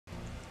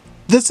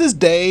This is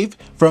Dave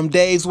from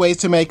Dave's Ways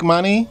to Make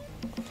Money,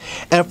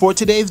 and for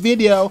today's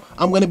video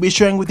I'm going to be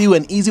sharing with you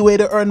an easy way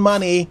to earn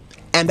money,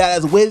 and that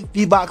is with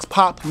the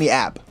Voxpopme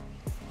app.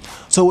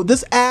 So with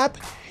this app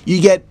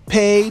you get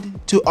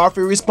paid to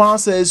offer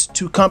responses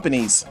to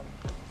companies.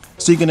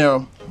 So you're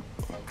going to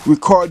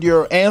record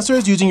your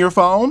answers using your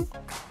phone,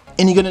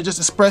 and you're going to just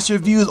express your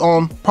views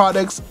on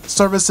products,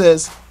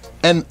 services,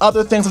 and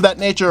other things of that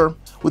nature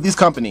with these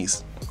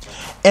companies.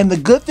 And the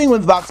good thing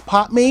with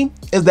Voxpopme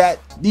is that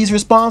these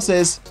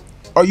responses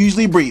are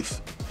usually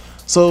brief.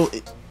 So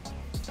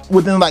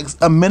within like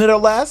a minute or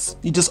less,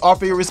 you just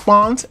offer your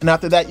response, and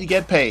after that you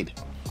get paid.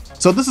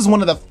 So this is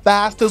one of the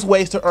fastest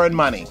ways to earn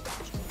money.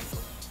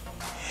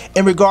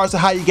 In regards to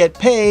how you get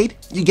paid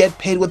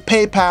with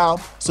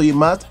PayPal, so you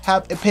must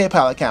have a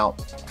PayPal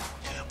account.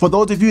 For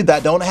those of you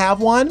that don't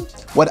have one,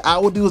 what I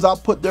will do is I'll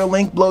put their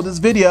link below this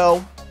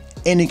video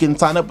and you can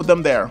sign up with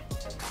them there.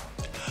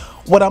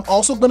 What I'm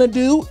also going to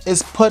do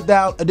is put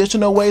down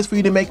additional ways for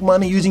you to make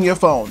money using your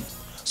phone.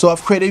 So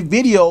I've created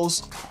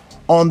videos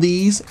on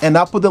these, and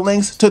I'll put the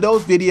links to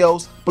those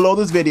videos below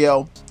this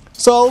video,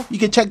 so you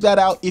can check that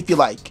out if you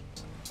like.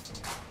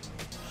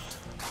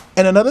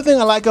 And another thing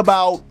I like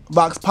about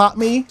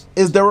Voxpopme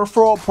is their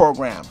referral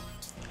program.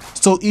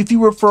 So if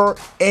you refer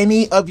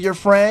any of your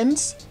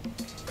friends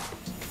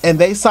and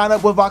they sign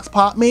up with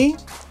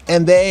Voxpopme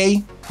and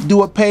they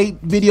do a paid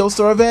video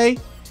survey,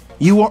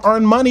 you will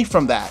earn money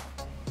from that.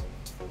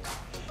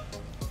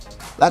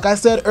 Like I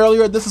said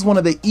earlier, this is one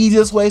of the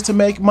easiest ways to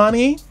make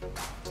money.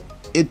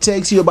 It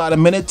takes you about a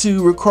minute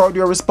to record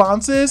your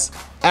responses.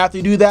 After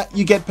you do that,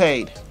 you get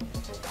paid.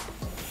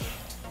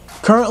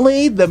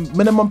 Currently, the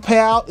minimum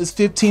payout is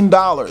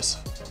 $15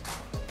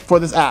 for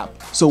this app.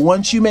 So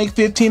once you make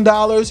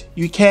 $15,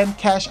 you can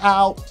cash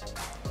out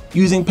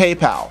using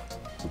PayPal.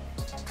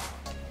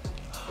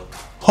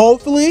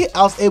 Hopefully,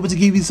 I was able to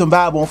give you some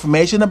valuable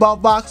information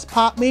about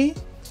Voxpopme.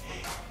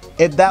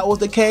 If that was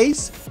the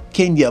case,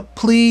 can you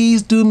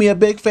please do me a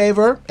big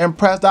favor and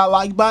press that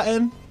like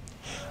button?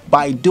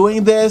 By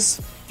doing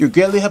this, you're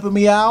greatly helping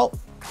me out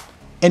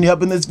and you're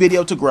helping this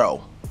video to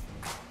grow.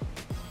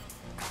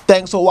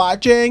 Thanks for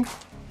watching.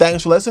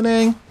 Thanks for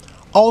listening.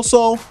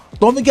 Also,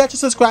 don't forget to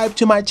subscribe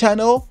to my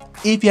channel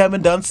if you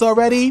haven't done so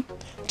already.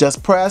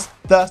 Just press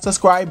the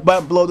subscribe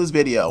button below this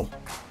video.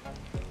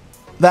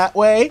 That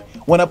way,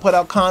 when I put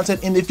out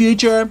content in the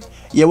future,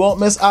 you won't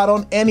miss out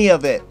on any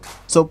of it.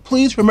 So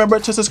please remember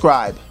to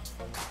subscribe.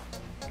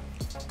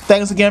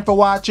 Thanks again for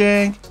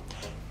watching.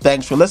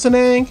 Thanks for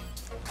listening.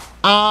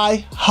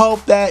 I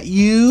hope that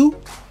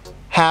you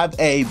have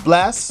a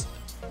blessed,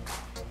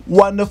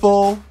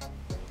 wonderful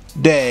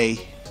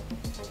day.